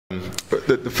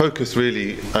But the focus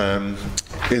really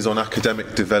is on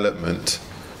academic development,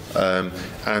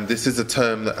 and this is a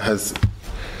term that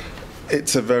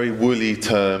it's a very woolly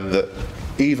term that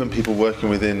even people working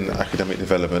within academic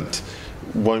development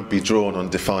won't be drawn on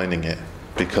defining it,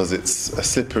 because it's a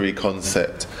slippery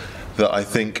concept that I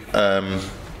think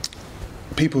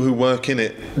people who work in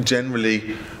it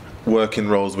generally work in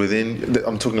roles within,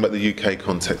 I'm talking about the UK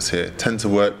context here, tend to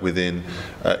work within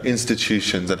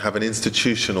institutions and have an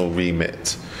institutional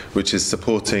remit, which is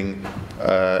supporting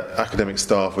academic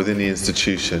staff within the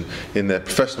institution in their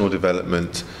professional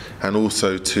development, and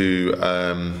also to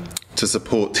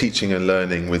support teaching and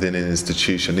learning within an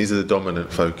institution. These are the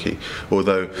dominant foci,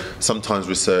 although sometimes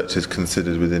research is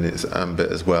considered within its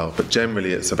ambit as well. But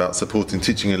generally it's about supporting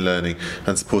teaching and learning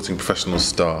and supporting professional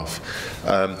staff.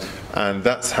 And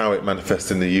that's how it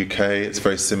manifests in the UK. It's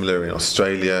very similar in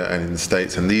Australia and in the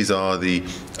States, and these are the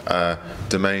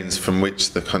domains from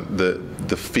which the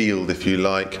field, if you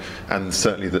like, and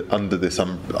certainly under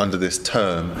this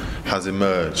term has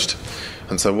emerged.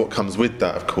 And so what comes with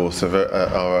that, of course, are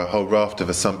a whole raft of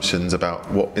assumptions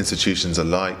about what institutions are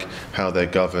like, how they're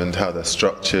governed, how they're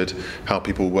structured, how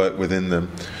people work within them,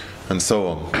 and so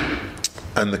on.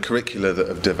 And the curricula that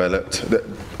have developed,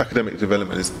 academic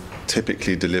development is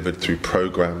typically delivered through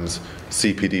programs,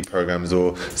 CPD programs,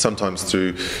 or sometimes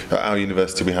through, at our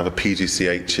university we have a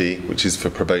PGCHE, which is for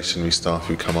probationary staff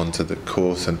who come onto the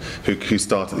course and who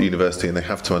start at the university, and they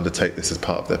have to undertake this as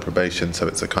part of their probation. So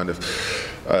it's a kind of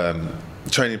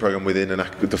training program within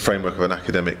the framework of an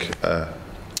academic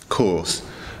course.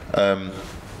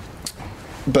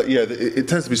 But yeah, it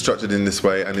tends to be structured in this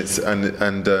way, and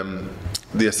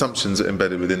the assumptions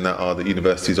embedded within that are that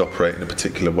universities operate in a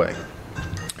particular way.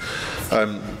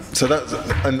 So that's,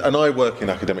 and I work in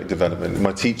academic development.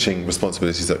 My teaching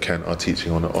responsibilities at Kent are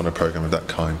teaching on a program of that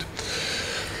kind.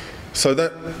 So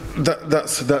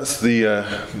that's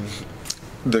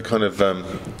the kind of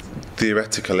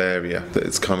theoretical area that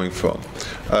it's coming from.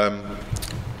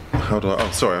 Oh,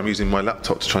 sorry, I'm using my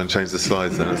laptop to try and change the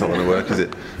slides then. It's not going to work, is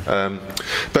it?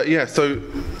 But yeah, so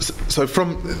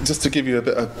from, just to give you a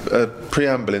bit of a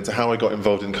preamble into how I got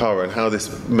involved in CARA and how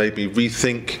this made me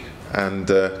rethink and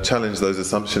challenge those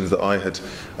assumptions that I had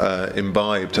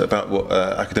imbibed about what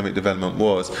academic development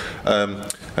was.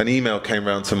 An email came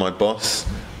round to my boss,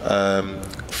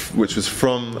 which was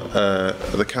from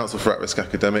the Council for At-Risk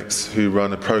Academics, who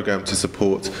run a program to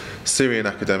support Syrian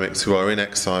academics who are in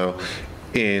exile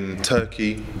in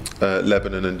Turkey,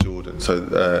 Lebanon and Jordan,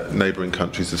 so neighbouring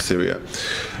countries of Syria.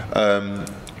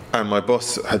 And my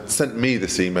boss had sent me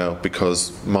this email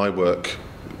because my work,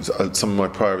 some of my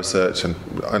prior research and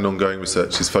ongoing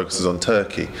research focuses on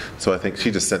Turkey, so I think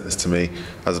she just sent this to me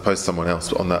as opposed to someone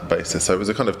else on that basis. So it was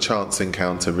a kind of chance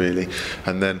encounter really,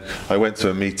 and then I went to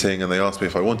a meeting and they asked me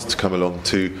if I wanted to come along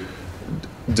to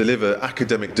deliver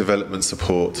academic development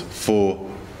support for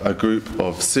a group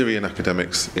of Syrian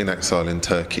academics in exile in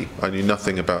Turkey. I knew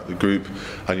nothing about the group,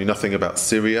 I knew nothing about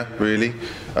Syria really,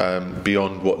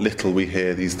 beyond what little we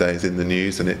hear these days in the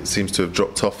news, and it seems to have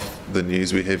dropped off the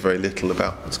news. We hear very little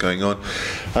about what's going on.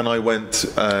 And I went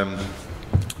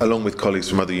along with colleagues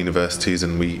from other universities,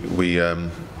 and we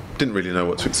didn't really know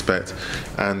what to expect,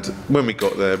 and when we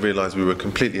got there realised we were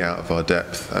completely out of our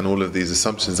depth, and all of these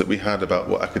assumptions that we had about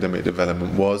what academic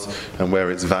development was and where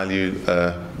its value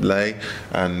lay,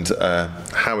 and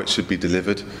how it should be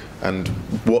delivered, and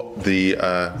what the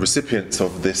recipients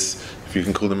of this, if you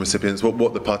can call them recipients,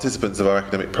 what the participants of our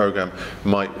academic programme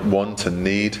might want and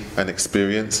need and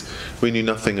experience. We knew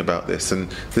nothing about this,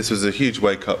 and this was a huge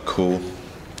wake-up call,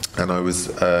 and I was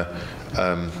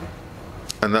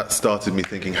and that started me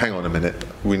thinking, hang on a minute,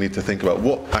 we need to think about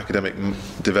what academic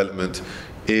development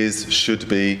is, should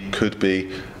be, could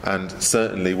be, and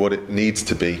certainly what it needs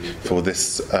to be for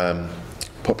this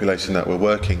population that we're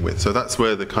working with. So that's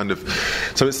where the kind of,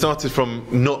 so it started from,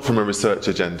 not from a research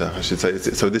agenda, I should say.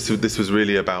 So this was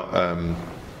really about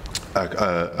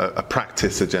a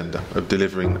practice agenda of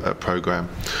delivering a programme.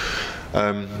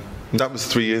 That was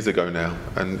 3 years ago now,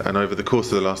 and over the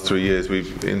course of the last 3 years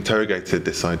we've interrogated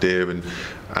this idea,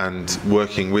 and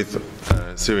working with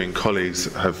Syrian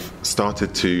colleagues have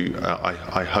started to,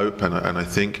 I hope and I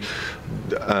think,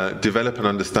 develop an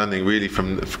understanding really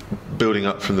from building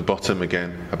up from the bottom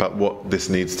again about what this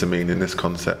needs to mean in this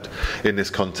concept, in this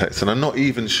context. And I'm not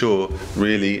even sure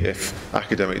really if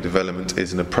academic development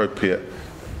is an appropriate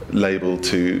label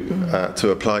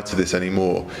to apply to this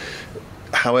anymore.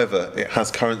 However, it has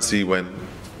currency when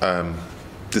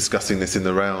discussing this in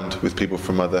the round with people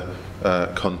from other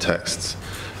contexts.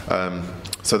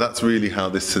 So that's really how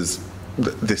this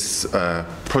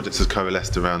project has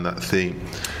coalesced around that theme.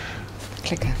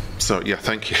 clicker. So yeah,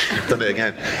 thank you. I've done it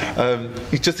again.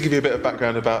 Just to give you a bit of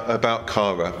background about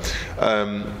CARA.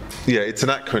 Yeah, it's an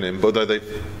acronym, although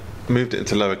they've moved it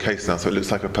into lowercase now, so it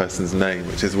looks like a person's name,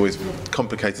 which is always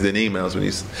complicated in emails when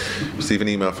you receive an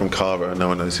email from CARA and no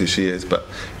one knows who she is. But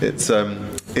it's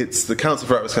the Council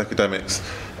for At-Risk Academics.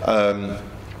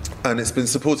 And it's been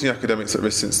supporting academics at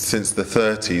risk since the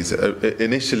 30s.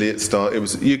 Initially, it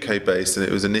was UK based, and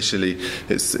it was initially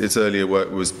its earlier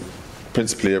work was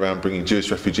principally around bringing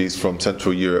Jewish refugees from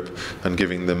Central Europe and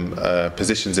giving them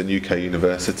positions in UK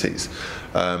universities.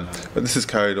 But this has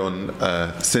carried on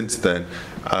since then,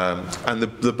 and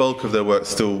the bulk of their work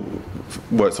still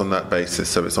works on that basis.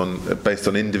 So it's based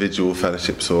on individual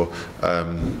fellowships or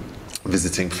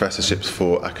visiting professorships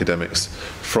for academics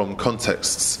from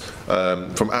contexts,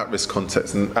 from at-risk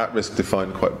contexts, and at-risk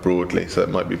defined quite broadly, so it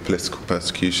might be political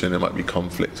persecution, it might be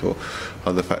conflict or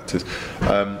other factors,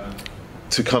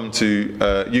 to come to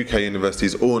UK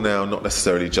universities, or now not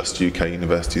necessarily just UK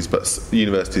universities, but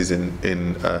universities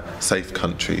in safe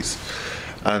countries.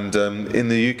 And in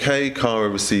the UK, CARA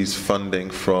receives funding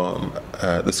from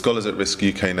the Scholars at Risk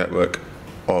UK network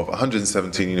of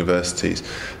 117 universities.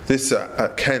 This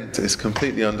at Kent is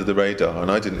completely under the radar, and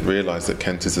I didn't realise that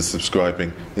Kent is a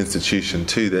subscribing institution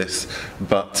to this,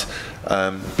 but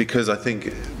because I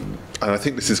think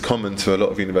this is common to a lot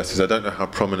of universities. I don't know how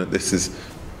prominent this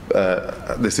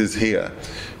is here,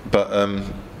 but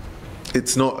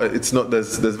it's not.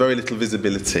 There's very little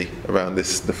visibility around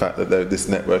this. The fact that this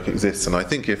network exists, and I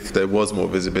think if there was more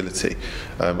visibility,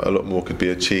 a lot more could be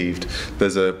achieved.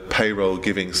 There's a payroll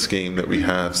giving scheme that we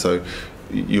have, so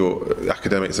your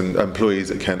academics and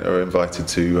employees at Kent are invited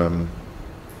to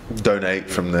donate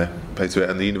from their pay to it,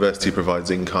 and the university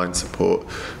provides in-kind support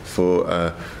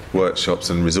for workshops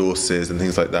and resources and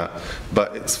things like that.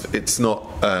 But it's not.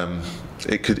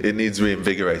 It needs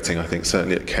reinvigorating, I think,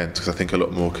 certainly at Kent, because I think a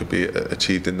lot more could be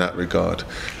achieved in that regard.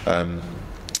 And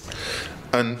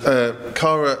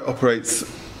CARA operates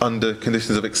under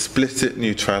conditions of explicit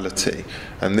neutrality,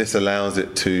 and this allows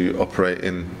it to operate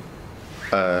in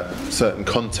certain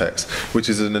contexts, which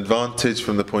is an advantage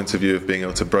from the point of view of being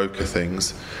able to broker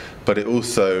things, but it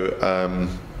also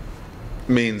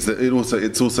means that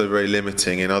it's also very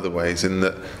limiting in other ways, in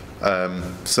that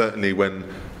certainly when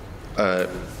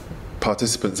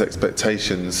participants'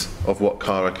 expectations of what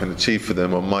CARA can achieve for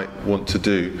them or might want to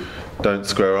do don't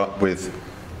square up with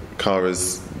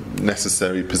CARA's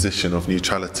necessary position of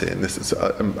neutrality. And this is,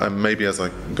 and maybe as I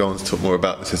go on to talk more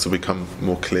about this will become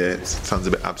more clear. It sounds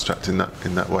a bit abstract in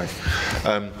that way.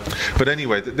 But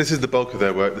anyway, this is the bulk of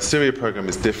their work. The Syria program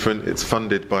is different. It's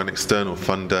funded by an external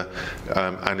funder,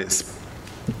 and it's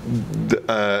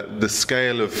the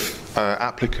scale of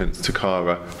applicants to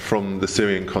CARA from the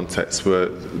Syrian context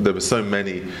there were so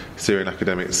many Syrian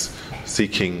academics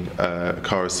seeking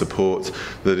CARA's support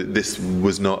that this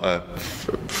was not a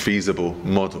feasible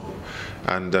model.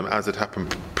 And as had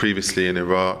happened previously in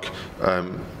Iraq,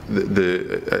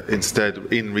 instead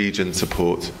in-region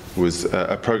support was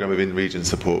a program of in-region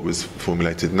support was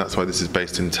formulated, and that's why this is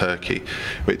based in Turkey,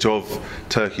 which of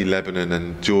Turkey, Lebanon,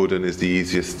 and Jordan is the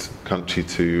easiest country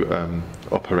to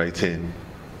operate in.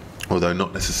 Although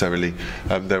not necessarily,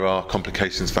 there are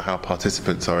complications for how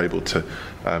participants are able to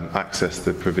access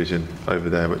the provision over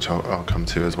there, which I'll come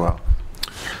to as well.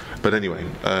 But anyway,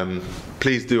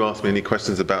 please do ask me any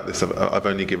questions about this. I've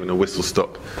only given a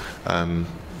whistle-stop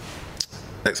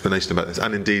explanation about this,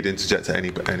 and indeed interject at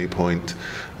any point.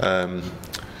 Could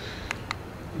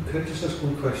I just ask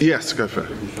one question? Yes, go for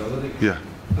it. Yeah.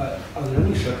 Are there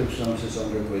any circumstances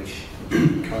under which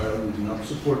CARA would not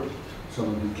support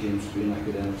someone who claims to be an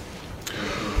academic?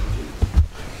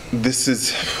 This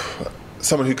is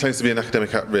someone who claims to be an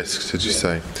academic at risk, did you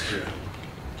say? Yeah.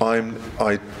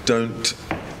 I don't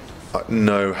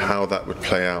know how that would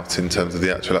play out in terms of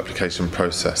the actual application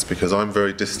process, because I'm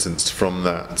very distanced from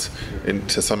that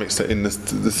to some extent. In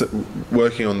this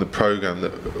working on the program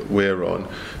that we're on,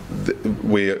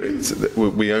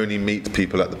 we only meet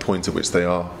people at the point at which they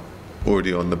are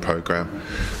already on the program.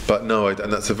 But no,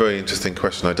 and that's a very interesting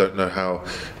question. I don't know how.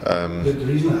 The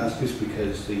reason I ask is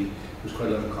because there was quite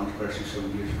a lot of controversy some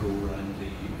years ago around the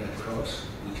Red Cross,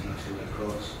 the International Red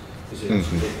Cross, because they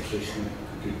also take a position of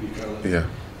complete neutrality. Yeah.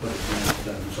 But it meant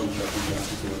that in some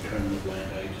circumstances they were turning a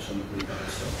blind eye to some of the bad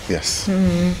stuff. Yes.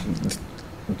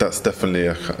 That's definitely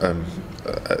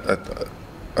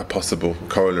a possible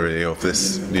corollary of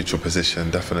this neutral position.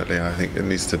 Definitely, I think it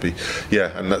needs to be.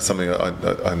 Yeah, and that's something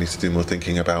I need to do more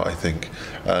thinking about, I think.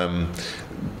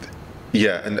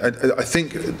 Yeah, and I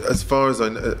think, as far as I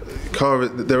know, Cara,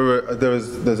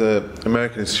 there's an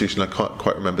American institution, I can't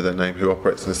quite remember their name, who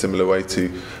operates in a similar way to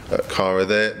Cara.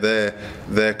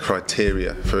 Their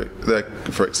criteria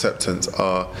for acceptance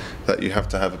are that you have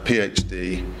to have a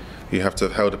PhD, you have to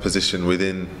have held a position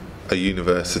within a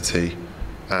university,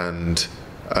 and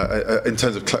in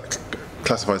terms of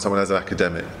classifying someone as an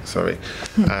academic,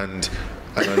 and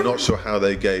I'm not sure how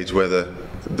they gauge whether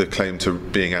the claim to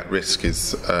being at risk is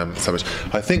so much.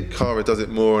 I think Cara does it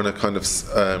more on a kind of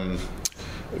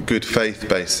good faith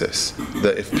basis,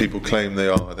 that if people claim they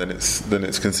are, then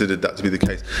it's considered that to be the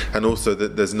case, and also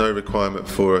that there's no requirement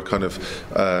for a kind of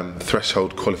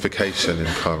threshold qualification in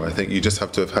Cara. I think you just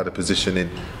have to have had a position in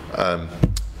a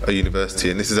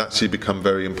university, and this has actually become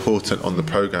very important on the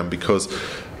programme because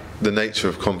the nature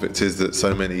of convict is that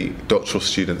so many doctoral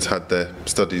students had their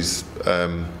studies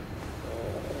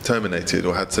terminated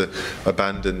or had to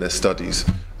abandon their studies,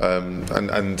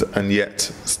 and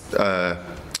yet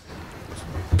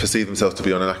perceive themselves to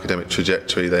be on an academic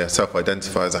trajectory. They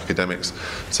self-identify as academics,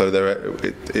 so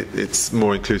it's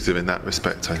more inclusive in that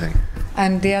respect, I think.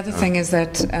 And the other thing is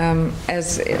that,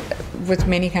 as with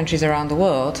many countries around the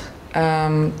world,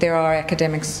 there are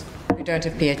academics who don't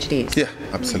have PhDs. Yeah,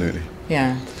 absolutely.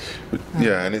 Yeah.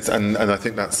 Yeah, and I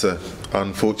think that's an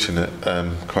unfortunate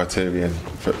criterion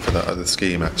for that other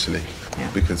scheme, actually,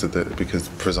 because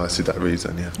precisely that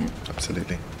reason. Yeah.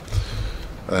 Absolutely.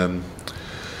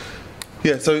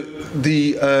 So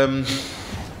the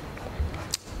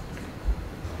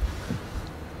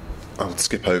I'll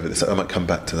skip over this. I might come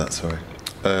back to that. Sorry.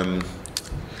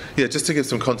 Just to give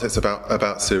some context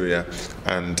about Syria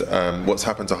and what's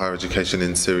happened to higher education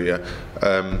in Syria.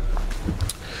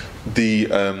 The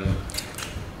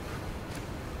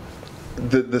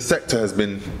sector has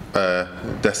been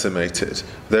decimated.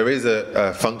 There is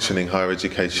a functioning higher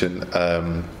education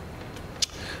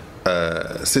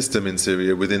system in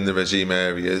Syria within the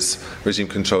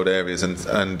regime-controlled areas,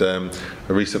 and a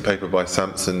recent paper by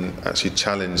Sampson actually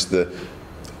challenged the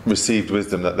received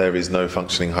wisdom that there is no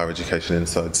functioning higher education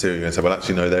inside Syria, and said, well,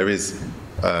 actually, no, there is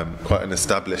quite an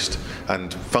established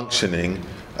and functioning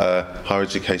higher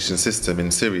education system in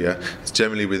Syria. It's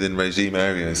generally within regime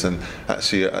areas, and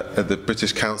actually at the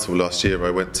British Council last year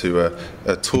I went to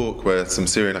a talk where some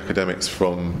Syrian academics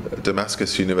from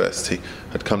Damascus University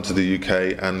had come to the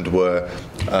UK and were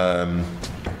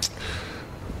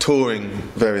touring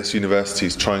various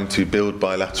universities trying to build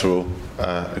bilateral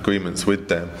agreements with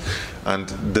them, and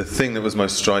the thing that was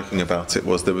most striking about it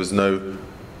was there was no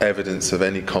evidence of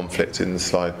any conflict in the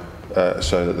slide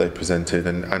show that they presented,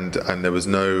 and there was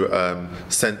no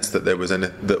sense that there was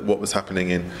that what was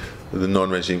happening in the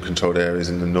non-regime controlled areas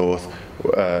in the north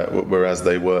were as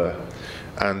they were.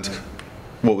 And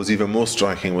what was even more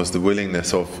striking was the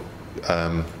willingness of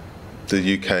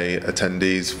the UK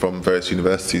attendees from various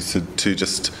universities to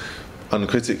just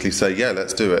uncritically say, yeah,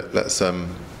 let's do it, let's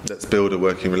build a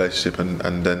working relationship,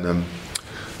 and then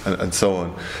and so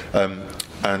on.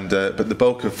 But the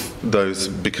bulk of those,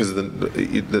 because of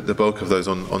the bulk of those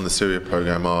on the Syria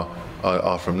programme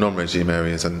are from non-regime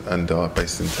areas and are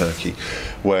based in Turkey,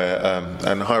 where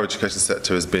and the higher education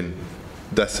sector has been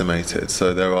decimated.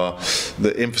 So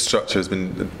the infrastructure has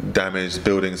been damaged.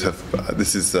 Buildings have.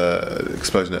 This is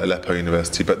explosion at Aleppo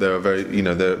University, but there are very, in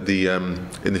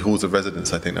the halls of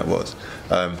residence, I think that was,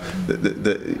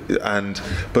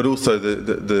 but also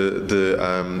the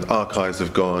archives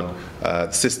have gone,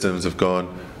 systems have gone.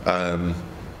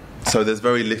 So there's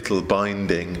very little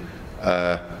binding.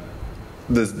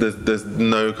 There's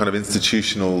no kind of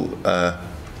institutional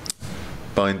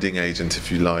binding agent, if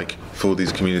you like, for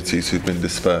these communities who've been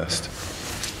dispersed.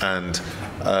 And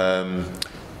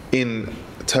in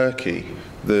Turkey,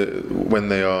 where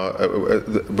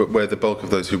the bulk of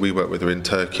those who we work with are in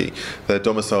Turkey, they're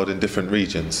domiciled in different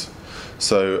regions.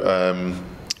 So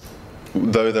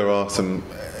though there are some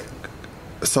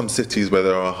cities where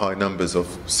there are high numbers of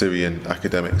Syrian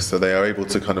academics, so they are able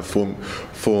to kind of form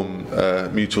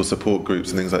mutual support groups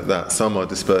and things like that. Some are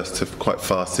dispersed to quite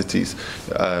far cities,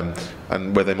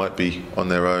 and where they might be on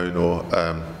their own or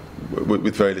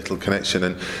with very little connection.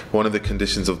 And one of the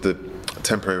conditions of the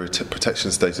temporary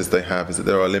protection status they have is that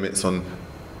there are limits on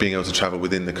being able to travel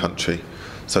within the country.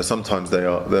 So sometimes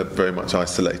they're very much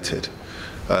isolated.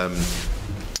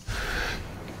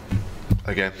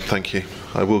 Again, thank you.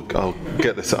 I'll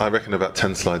get this. I reckon about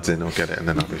 10 slides in, I'll get it, and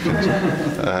then I'll be finished.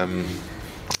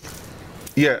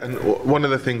 And one of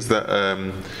the things that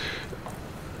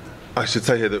I should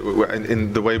say here that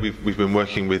in the way we've been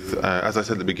working with, as I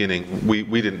said at the beginning,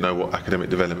 we didn't know what academic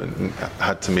development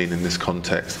had to mean in this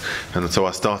context, and so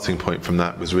our starting point from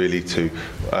that was really to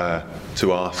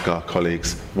ask our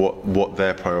colleagues what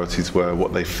their priorities were,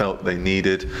 what they felt they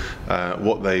needed,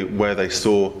 where they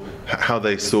saw, how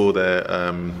they saw their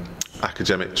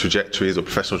academic trajectories or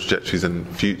professional trajectories in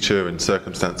future and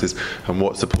circumstances, and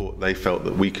what support they felt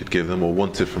that we could give them or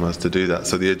wanted from us to do that.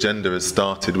 So the agenda has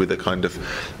started with a kind of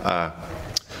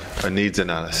a needs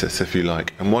analysis, if you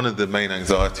like. And one of the main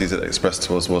anxieties that they expressed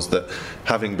to us was that,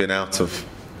 having been out of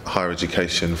higher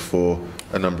education for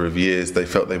a number of years, they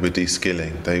felt they were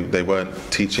de-skilling. They weren't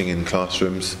teaching in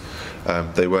classrooms,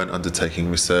 they weren't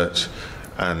undertaking research,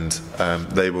 and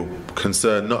they were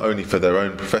concerned not only for their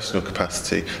own professional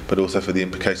capacity, but also for the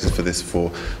implications for this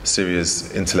for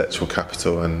Syria's intellectual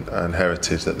capital and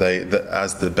heritage, that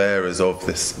as the bearers of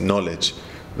this knowledge,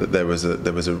 that there was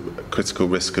a critical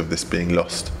risk of this being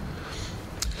lost.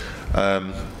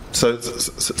 So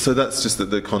that's just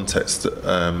the context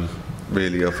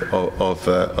really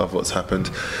of what's happened.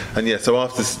 And yeah, so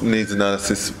after this needs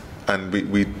analysis, and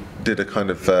we did a kind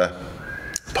of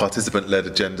participant-led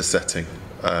agenda setting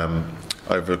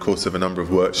over a course of a number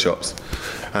of workshops,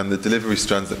 and the delivery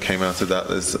strands that came out of that,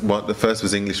 the first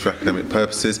was English for academic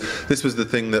purposes. This was the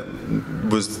thing that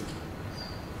was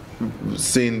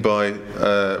seen by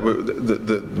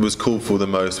that was called for the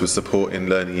most, was support in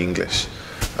learning English,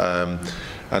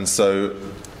 and so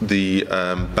the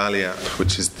BALIAP,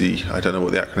 which is I don't know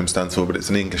what the acronym stands for, but it's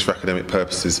an English for academic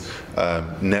purposes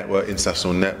network,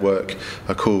 international network.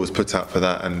 A call was put out for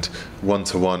that, and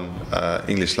one-to-one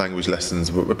English language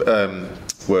lessons were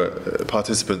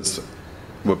participants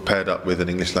were paired up with an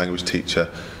English language teacher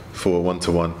for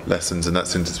one-to-one lessons, and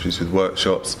that's interspersed with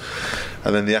workshops.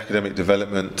 And then the academic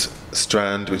development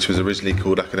strand, which was originally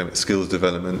called academic skills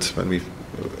development, and we've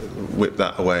whipped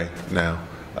that away now,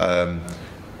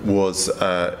 was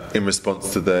in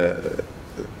response to their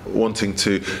wanting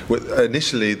to,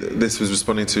 initially this was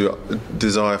responding to a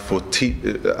desire for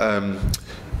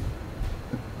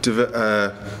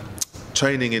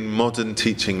training in modern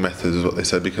teaching methods, is what they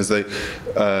said, because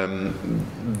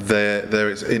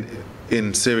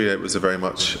in Syria it was a very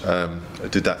much a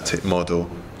didactic model,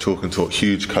 talk and talk,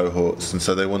 huge cohorts, and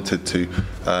so they wanted to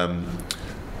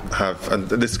and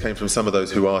this came from some of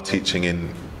those who are teaching in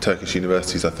Turkish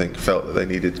universities, I think, felt that they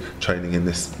needed training in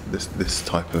this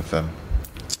type of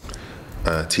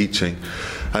teaching,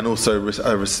 and also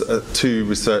 2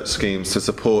 research schemes to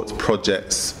support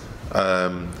projects,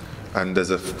 and there's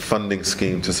a funding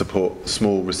scheme to support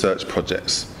small research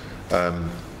projects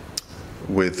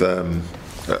with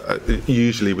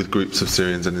usually with groups of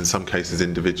Syrians, and in some cases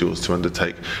individuals, to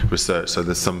undertake research. So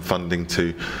there's some funding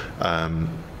to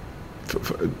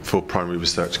for primary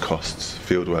research costs,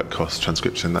 fieldwork costs,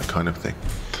 transcription, that kind of thing.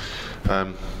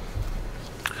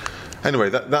 Anyway,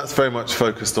 that's very much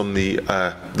focused on the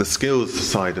skills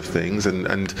side of things,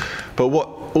 but what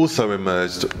also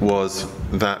emerged was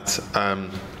that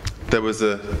there was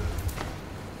a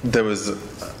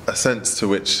sense to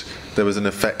which there was an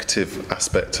effective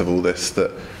aspect of all this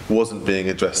that wasn't being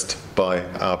addressed by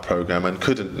our programme and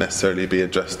couldn't necessarily be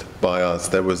addressed by us.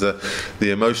 There was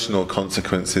the emotional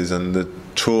consequences and the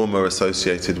trauma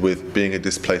associated with being a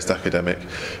displaced academic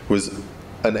was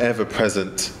an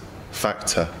ever-present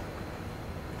factor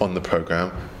on the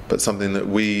programme, but something that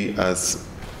we as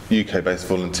UK-based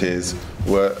volunteers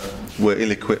were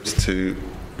ill-equipped to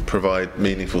provide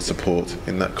meaningful support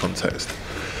in that context.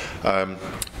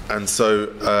 And so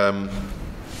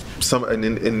some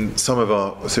of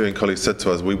our Syrian colleagues said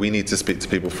to us, we need to speak to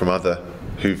people from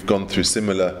who've gone through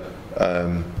similar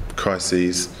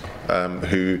crises,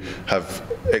 who have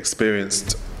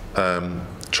experienced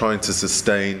trying to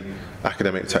sustain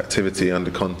academic activity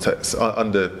under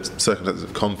circumstances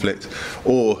of conflict,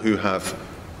 or who have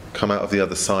come out of the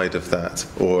other side of that,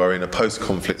 or are in a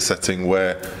post-conflict setting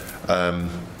where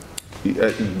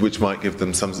which might give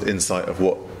them some insight of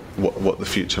what the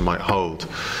future might hold.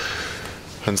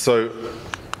 And so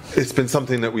it's been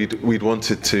something that we'd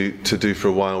wanted to do for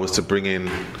a while, was to bring in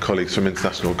colleagues from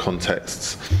international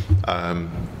contexts.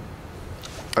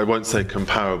 I won't say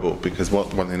comparable, because one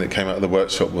thing that came out of the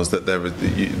workshop was that there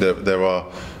are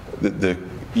the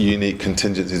unique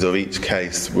contingencies of each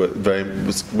case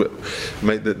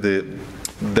made that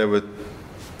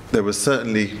there was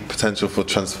certainly potential for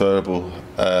transferable.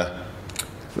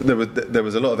 There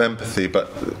was a lot of empathy, but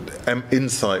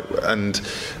insight,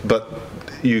 but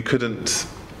you couldn't.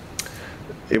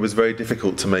 it was very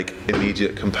difficult to make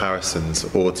immediate comparisons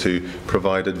or to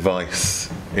provide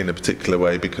advice in a particular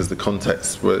way, because the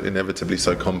contexts were inevitably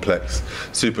so complex,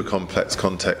 super complex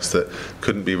contexts that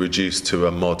couldn't be reduced to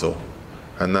a model.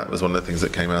 And that was one of the things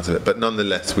that came out of it. But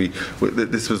nonetheless,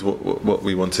 this was what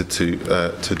we wanted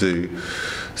to do.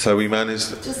 So we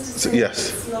managed. Just to say,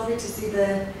 yes. It's lovely to see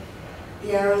the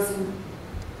arrows in,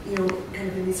 kind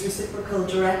of in these reciprocal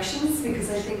directions,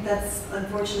 because I think that's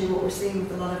unfortunately what we're seeing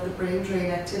with a lot of the brain drain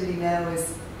activity now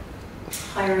is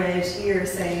higher ed here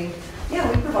saying, yeah,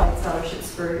 we provide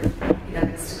scholarships for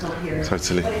academics to come here.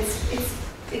 Totally. But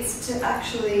it's to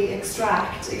actually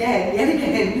extract yet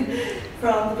again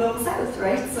from the global south,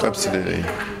 right? So absolutely.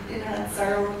 that we can enhance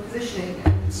our own positioning,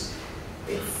 and it's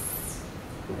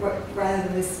rather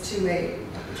than this two-way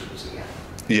opportunity.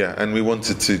 Yeah, and we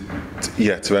wanted to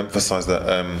emphasise that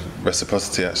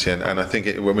reciprocity actually, and I think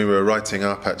when we were writing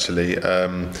up actually,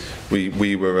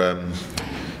 we were.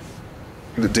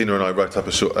 Dina and I written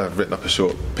up a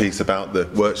short piece about the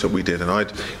workshop we did,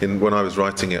 and when I was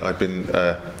writing it, I'd been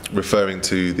referring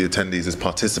to the attendees as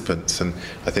participants, and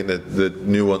I think that the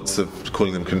nuance of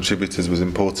calling them contributors was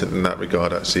important in that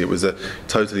regard. Actually, it was a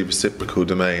totally reciprocal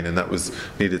domain, and that was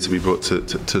needed to be brought to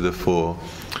the fore.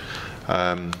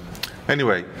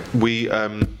 Anyway, we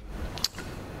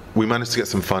managed to get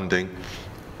some funding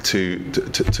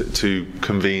to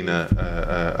convene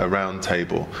a round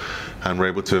table, and we're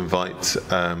able to invite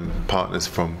partners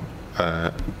from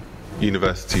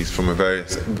universities from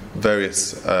various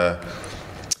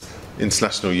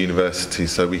international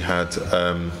universities. So we had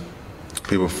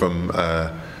people from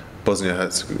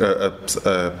participants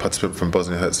from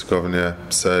Bosnia-Herzegovina,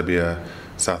 Serbia,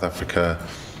 South Africa,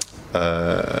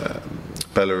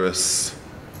 Belarus,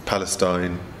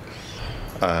 Palestine,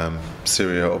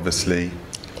 Syria, obviously.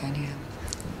 Kenya.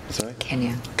 Sorry?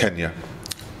 Kenya.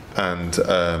 And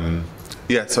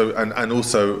and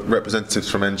also representatives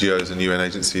from NGOs and UN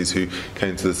agencies who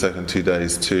came to the second 2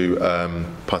 days to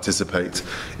participate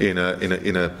in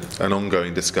an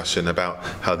ongoing discussion about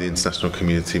how the international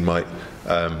community might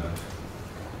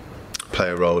play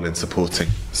a role in supporting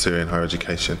Syrian higher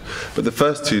education. But the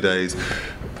first 2 days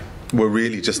were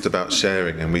really just about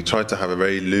sharing, and we tried to have a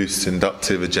very loose,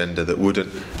 inductive agenda that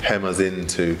wouldn't hem us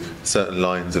into certain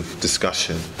lines of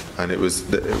discussion, and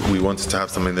we wanted to have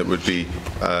something that would be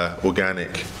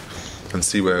organic and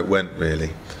see where it went,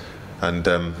 really. And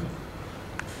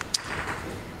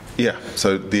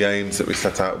so the aims that we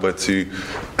set out were to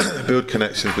build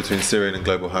connections between Syrian and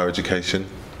global higher education,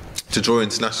 to draw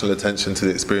international attention to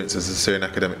the experiences of Syrian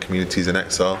academic communities in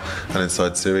exile and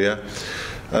inside Syria,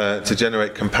 to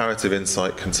generate comparative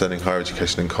insight concerning higher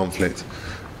education in conflict,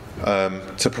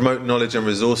 to promote knowledge and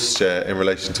resource share in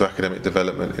relation to academic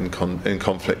development in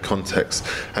conflict contexts.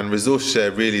 And resource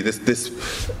share, really,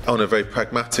 this on a very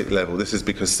pragmatic level, this is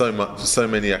because so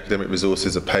many academic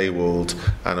resources are paywalled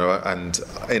and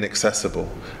inaccessible,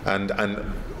 and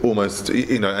almost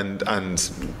the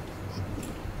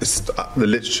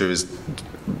literature is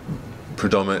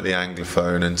predominantly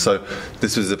Anglophone, and so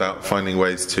this was about finding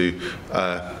ways to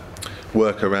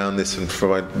work around this and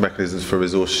provide mechanisms for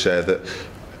resource share that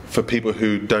for people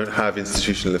who don't have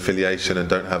institutional affiliation and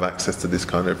don't have access to this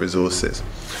kind of resources.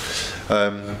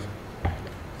 And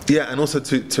also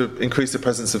to increase the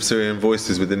presence of Syrian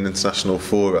voices within international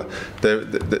fora. There's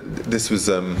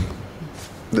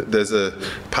a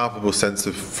palpable sense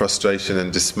of frustration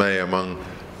and dismay among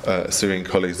Syrian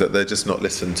colleagues that they're just not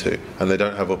listened to, and they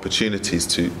don't have opportunities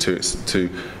to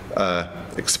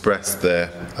express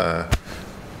their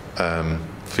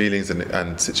feelings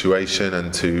and situation,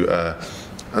 and to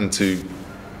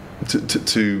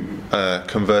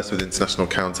converse with international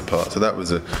counterparts. So that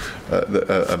was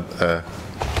a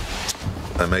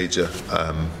major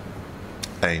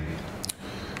aim.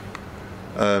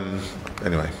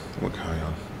 Anyway, we'll carry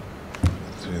on.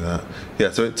 Do that. Yeah,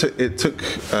 so it took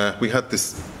we had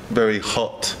this very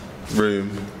hot room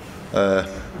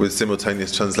with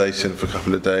simultaneous translation for a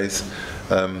couple of days,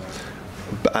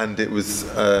 and it was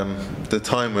the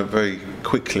time went very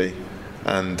quickly,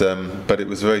 and but it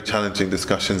was very challenging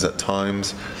discussions at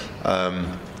times.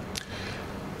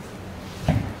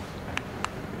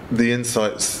 The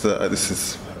insights that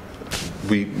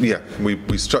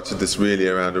we structured this really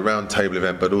around a round table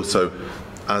event, but also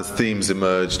as themes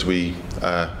emerged, we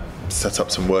set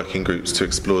up some working groups to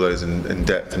explore those in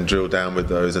depth and drill down with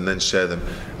those, and then share them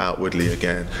outwardly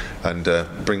again, and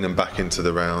bring them back into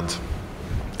the round.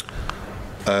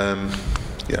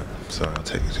 Sorry, I'll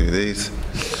take you through these.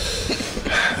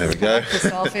 There we go.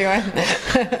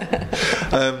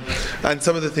 And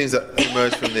some of the things that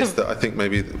emerged from this that I think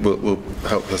maybe will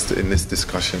help us in this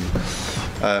discussion.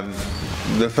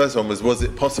 the first one was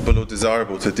it possible or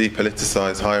desirable to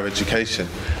depoliticise higher education?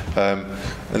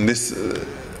 And this,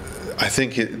 I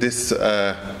think, this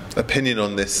opinion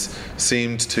on this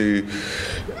seemed to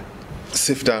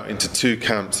sift out into two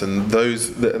camps, and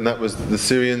that was the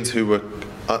Syrians who were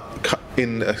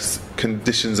in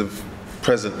conditions of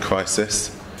present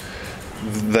crisis.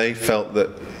 They felt that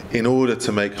in order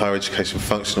to make higher education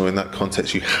functional in that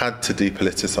context, you had to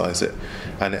depoliticise it,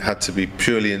 and it had to be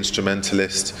purely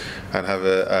instrumentalist and have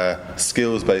a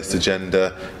skills-based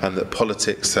agenda, and that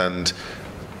politics and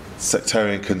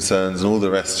sectarian concerns and all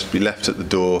the rest should be left at the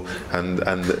door, and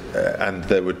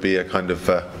there would be a kind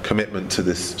of commitment to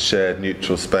this shared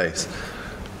neutral space.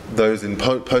 Those in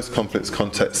post-conflict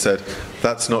context said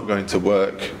that's not going to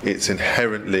work. It's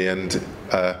inherently and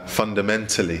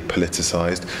fundamentally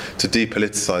politicised. To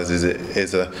depoliticise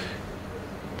is a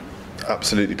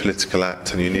absolutely political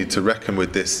act, and you need to reckon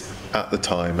with this at the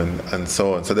time, and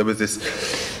so on. So there was this.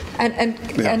 And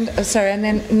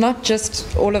then not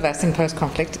just all of us in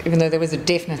post-conflict, even though there was a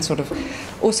definite sort of,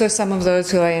 also some of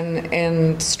those who are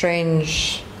in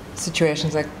strange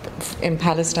situations, like in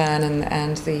Palestine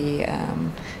and the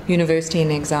university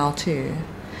in exile too.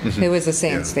 Mm-hmm. There was a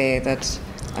sense there that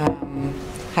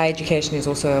higher education is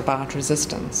also about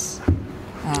resistance,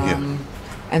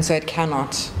 and so it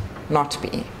cannot not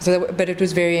be. So, but it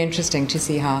was very interesting to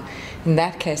see how, in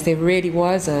that case, there really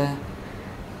was a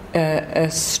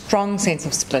strong sense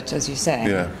of split, as you say.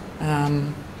 Yeah.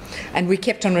 And we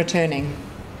kept on returning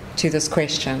to this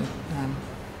question.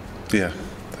 Yeah,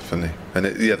 definitely. And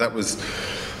that was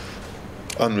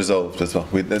unresolved as well.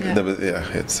 There was,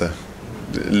 it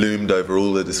loomed over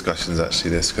all the discussions,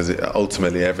 actually, this, because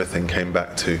ultimately everything came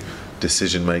back to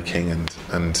decision making and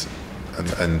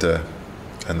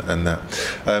that.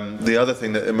 The other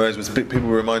thing that emerged was people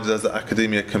reminded us that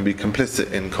academia can be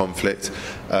complicit in conflict.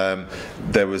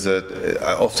 There was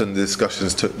often the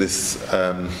discussions took this.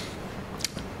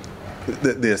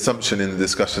 The assumption in the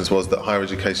discussions was that higher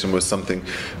education was something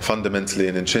fundamentally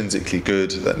and intrinsically good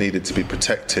that needed to be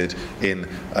protected in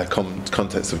a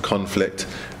context of conflict,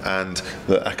 and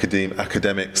that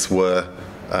academics were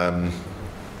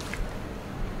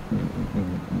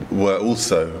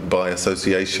also, by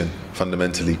association,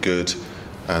 fundamentally good,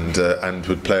 and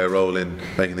would play a role in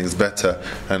making things better.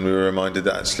 And we were reminded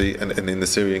that actually, and in the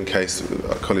Syrian case,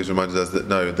 our colleagues reminded us that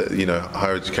no, that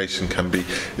higher education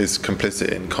is complicit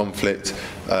in conflict.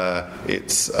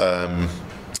 Its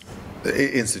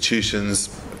institutions,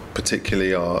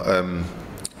 particularly, are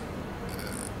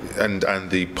and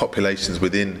the populations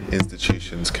within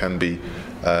institutions can be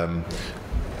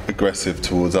aggressive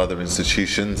towards other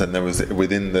institutions, and there was,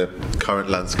 within the current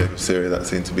landscape of Syria, that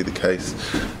seemed to be the case.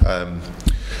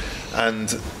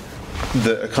 And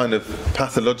a kind of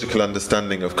pathological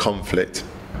understanding of conflict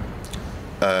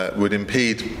would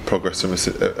impede progress and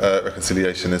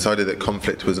reconciliation. This idea that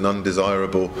conflict was an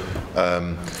undesirable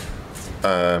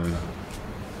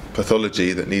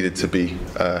pathology that needed to be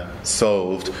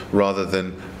solved, rather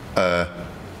than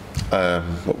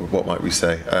what might we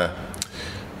say?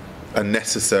 A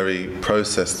necessary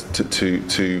process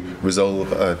to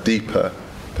resolve a deeper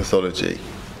pathology.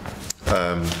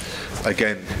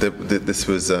 Again, this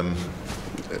was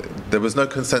there was no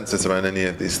consensus around any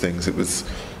of these things. It was,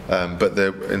 but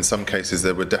in some cases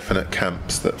there were definite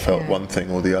camps that felt one thing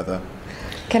or the other.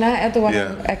 Can I add the one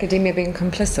on academia being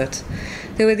complicit?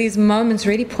 There were these moments,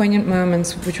 really poignant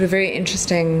moments, which were very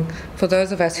interesting for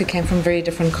those of us who came from very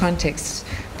different contexts.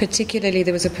 Particularly,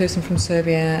 there was a person from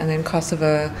Serbia and then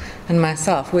Kosovo and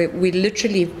myself. We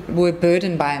literally were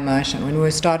burdened by emotion when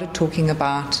we started talking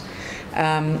about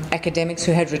academics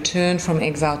who had returned from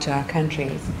exile to our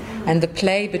countries, and the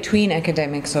play between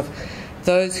academics of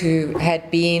those who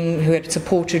had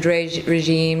supported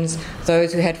regimes,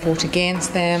 those who had fought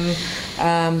against them,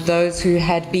 those who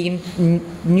had been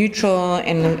neutral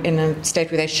in a state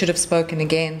where they should have spoken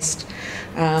against,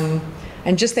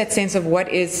 and just that sense of what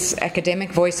is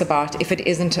academic voice about if it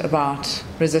isn't about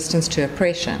resistance to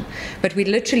oppression. But we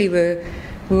literally were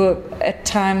at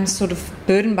times sort of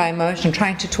burdened by emotion,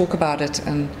 trying to talk about it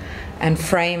and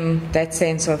frame that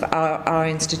sense of our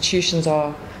institutions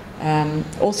are.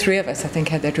 All three of us, I think,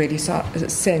 had that really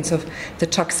sense of the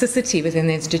toxicity within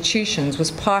the institutions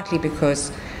was partly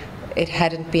because it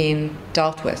hadn't been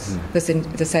dealt with,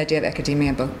 this idea of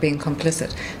academia being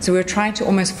complicit. So we were trying to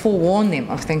almost forewarn them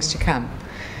of things to come,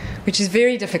 which is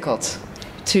very difficult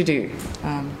to do.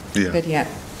 But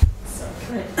So,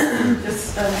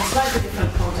 just slightly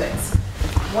different context.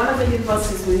 One of the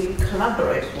universities we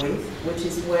collaborate with, which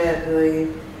is where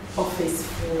the Office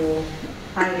for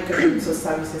Higher Education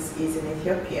Services is in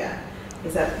Ethiopia,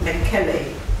 is at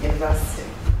Mekelle University.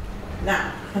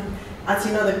 Now, as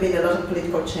you know, there have been a lot of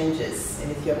political changes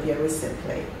in Ethiopia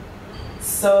recently.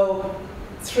 So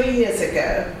 3 years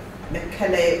ago,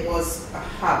 Mekelle was a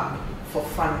hub for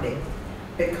funding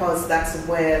because that's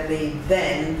where the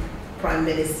then Prime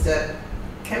Minister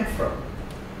came from.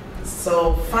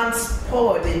 So funds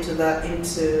poured into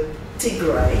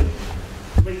Tigray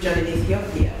region in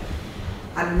Ethiopia.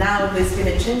 And now there's been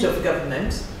a change of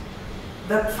government.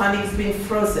 That funding has been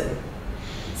frozen.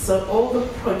 So all the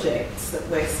projects that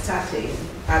we're starting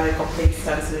are at a complete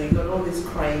standstill. You've got all these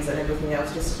cranes and everything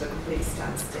else just at a complete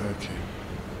standstill. Okay.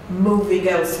 Moving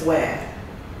elsewhere.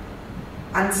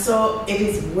 And so it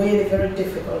is really very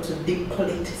difficult to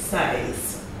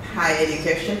depoliticize higher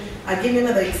education. I'll give you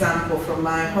another example from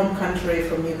my home country,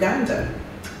 from Uganda,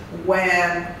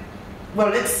 where, well,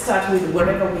 let's start with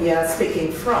wherever we are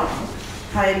speaking from.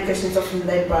 Higher education is often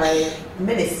led by a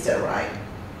minister, right?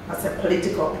 As a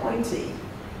political appointee.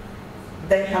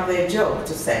 They have their job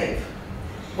to save.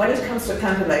 When it comes to a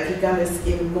country like Uganda, it's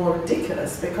even more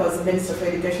ridiculous because the Minister for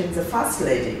Education is a first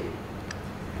lady.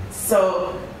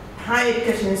 So higher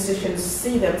education institutions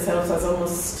see themselves as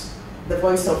almost the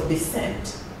voice of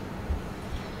dissent.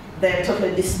 They're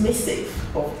totally dismissive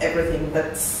of everything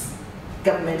that's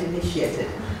government initiated.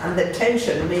 And the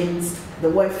tension means the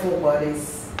way forward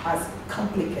is as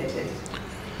complicated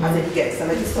as it gets.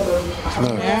 And I just sort of...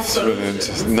 No, it's really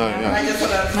interesting. No, yeah. I just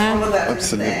sort of follow that.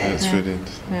 Absolutely, it's really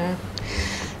interesting. Yeah.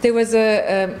 There was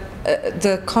there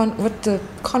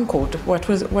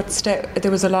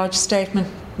was a large statement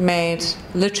made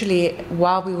literally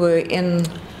while we were in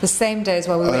the same days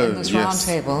while we were in this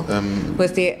roundtable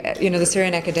with the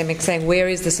Syrian academics saying, where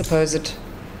is the supposed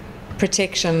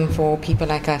protection for people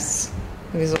like us?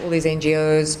 There's all these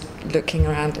NGOs looking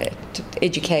around at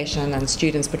education and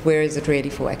students, but where is it really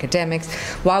for academics?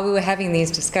 While we were having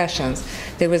these discussions,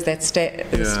 there was that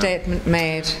statement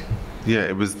made. Yeah,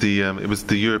 it was the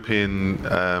European.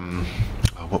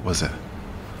 What was it?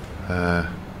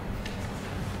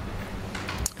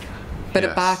 But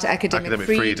yes, about academic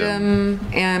freedom.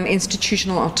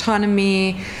 Institutional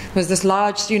autonomy, was this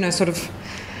large, sort of.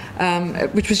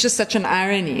 Which was just such an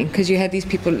irony, because you had these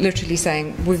people literally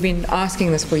saying, we've been asking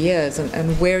this for years,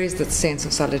 and where is that sense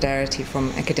of solidarity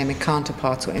from academic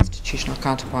counterparts or institutional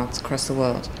counterparts across the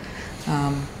world?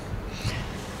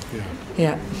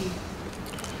 Yeah.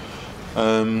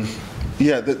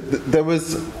 There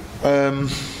was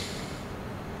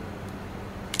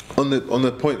on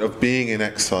the point of being in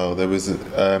exile, there was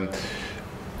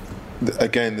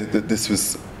again this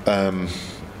was.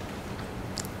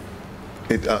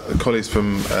 Colleagues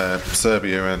from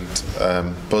Serbia and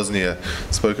Bosnia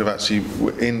spoke of actually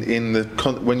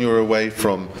when you're away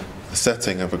from the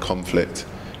setting of a conflict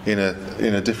in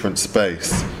a different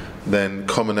space, then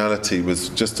commonality was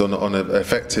just on an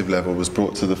effective level was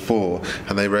brought to the fore,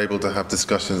 and they were able to have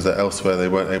discussions that elsewhere they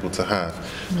weren't able to have,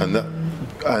 and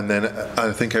then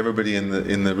I think everybody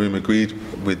in the room agreed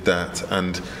with that,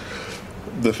 and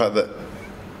the fact that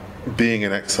being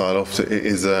in exile often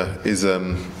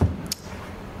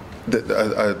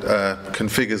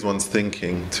configures one's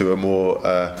thinking to a more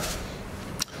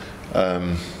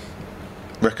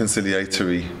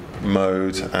reconciliatory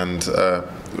mode, and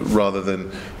rather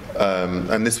than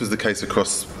and this was the case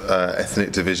across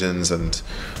ethnic divisions and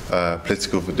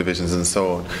political divisions and so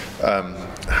on.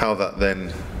 How that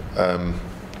then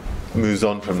moves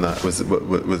on from that was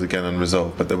again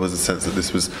unresolved, but there was a sense that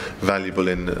this was valuable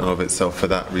in and of itself for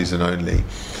that reason only.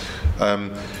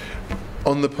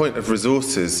 On the point of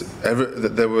resources,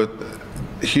 there were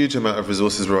a huge amount of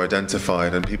resources were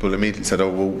identified, and people immediately said, "Oh,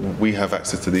 well, we have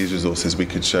access to these resources. We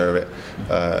could share it.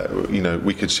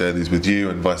 We could share these with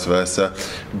you, and vice versa."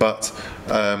 But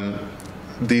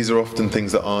these are often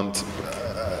things that aren't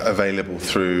available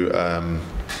through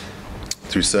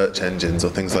search engines or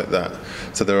things like that.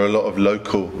 So there are a lot of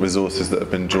local resources that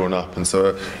have been drawn up, and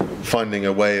so finding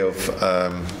a way of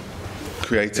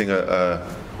creating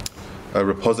a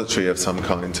repository of some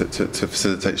kind to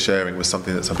facilitate sharing was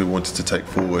something that some people wanted to take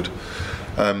forward.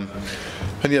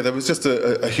 There was just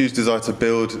a huge desire to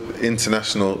build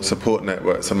international support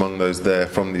networks among those there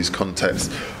from these contexts,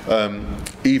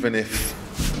 even if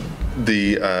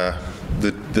the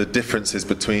differences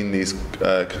between these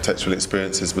contextual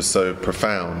experiences were so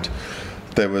profound.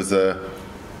 There was a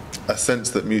sense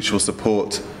that mutual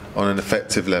support on an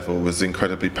effective level was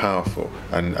incredibly powerful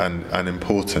and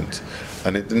important,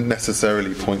 and it didn't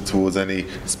necessarily point towards any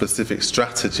specific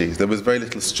strategies. There was very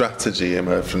little strategy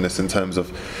emerged from this in terms of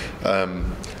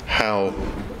how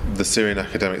the Syrian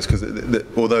academics, because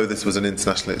although this was an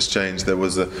international exchange, there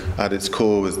was at its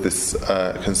core was this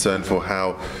concern for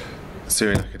how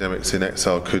Syrian academics in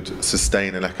exile could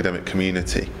sustain an academic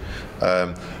community,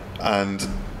 and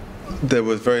there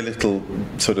was very little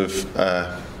sort of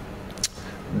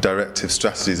directive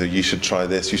strategies of you should try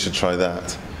this, you should try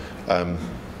that,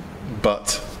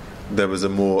 but there was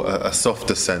a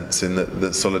softer sense in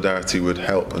that solidarity would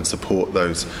help and support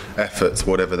those efforts,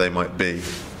 whatever they might be.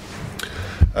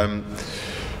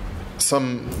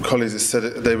 Some colleagues have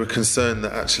said they were concerned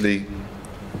that actually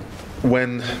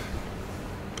when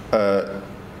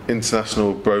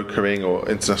international brokering or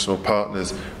international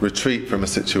partners retreat from a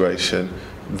situation,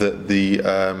 that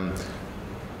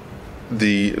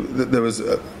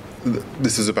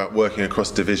this is about working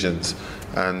across divisions,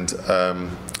 and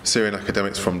Syrian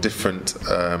academics from different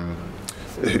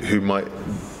who might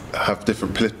have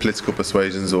different political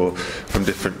persuasions or from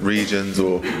different regions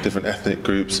or different ethnic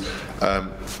groups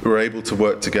were able to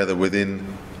work together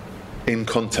in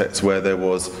contexts where there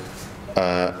was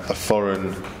a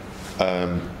foreign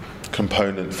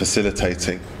component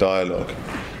facilitating dialogue.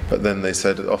 But then they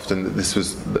said often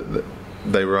that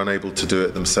they were unable to do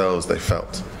it themselves, they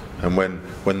felt. And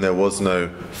when there was no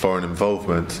foreign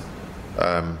involvement,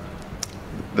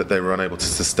 that they were unable to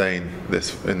sustain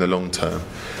this in the long term,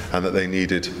 and that they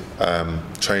needed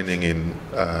training in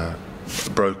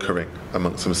brokering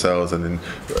amongst themselves and in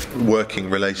working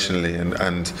relationally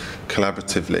and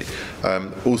collaboratively.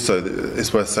 Also,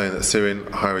 it's worth saying that Syrian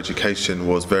higher education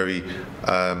was very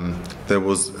it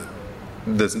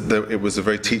was a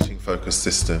very teaching-focused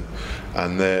system,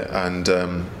 and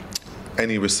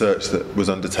any research that was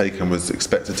undertaken was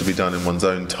expected to be done in one's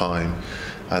own time,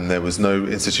 and there was no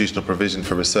institutional provision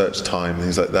for research time,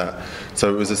 things like that.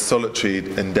 So it was a solitary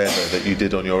endeavour that you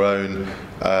did on your own,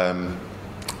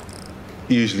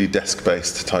 usually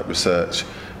desk-based type research.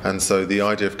 And so the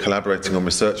idea of collaborating on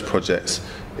research projects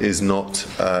is not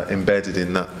embedded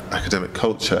in that academic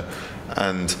culture.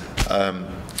 And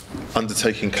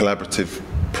undertaking collaborative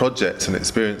projects and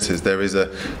experiences, there is a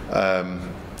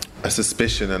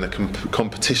suspicion and a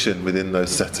competition within those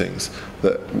settings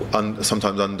that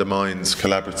sometimes undermines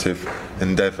collaborative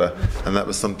endeavour, and that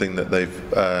was something that they've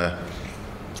that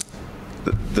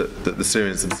the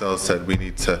Syrians themselves said we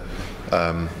need to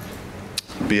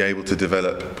be able to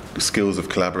develop skills of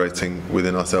collaborating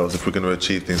within ourselves if we're going to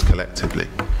achieve things collectively.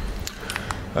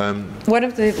 One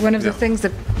of the things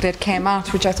that came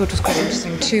out, which I thought was quite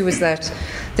interesting too, was that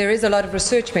there is a lot of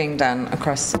research being done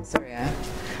across Syria,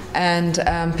 and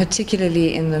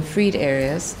particularly in the freed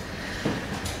areas,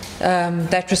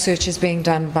 that research is being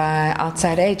done by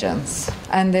outside agents.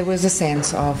 And there was a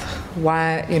sense of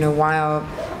why are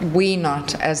we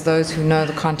not, as those who know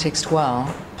the context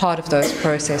well, part of those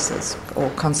processes, or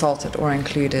consulted or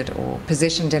included or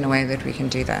positioned in a way that we can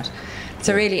do that. It's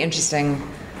a really interesting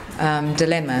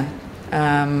dilemma.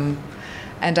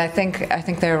 And I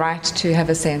think they're right to have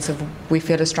a sense of, we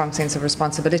feel a strong sense of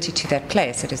responsibility to that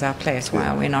place. It is our place. Why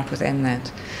are we not within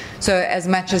that? So as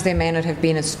much as there may not have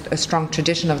been a strong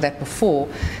tradition of that before,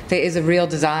 there is a real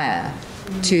desire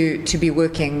to be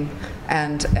working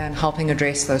and helping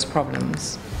address those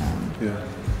problems.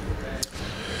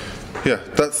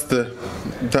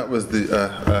 That was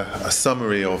a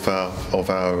summary of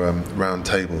our round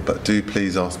table. But do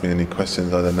please ask me any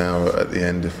questions either now or at the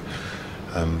end if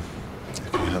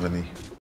you have any.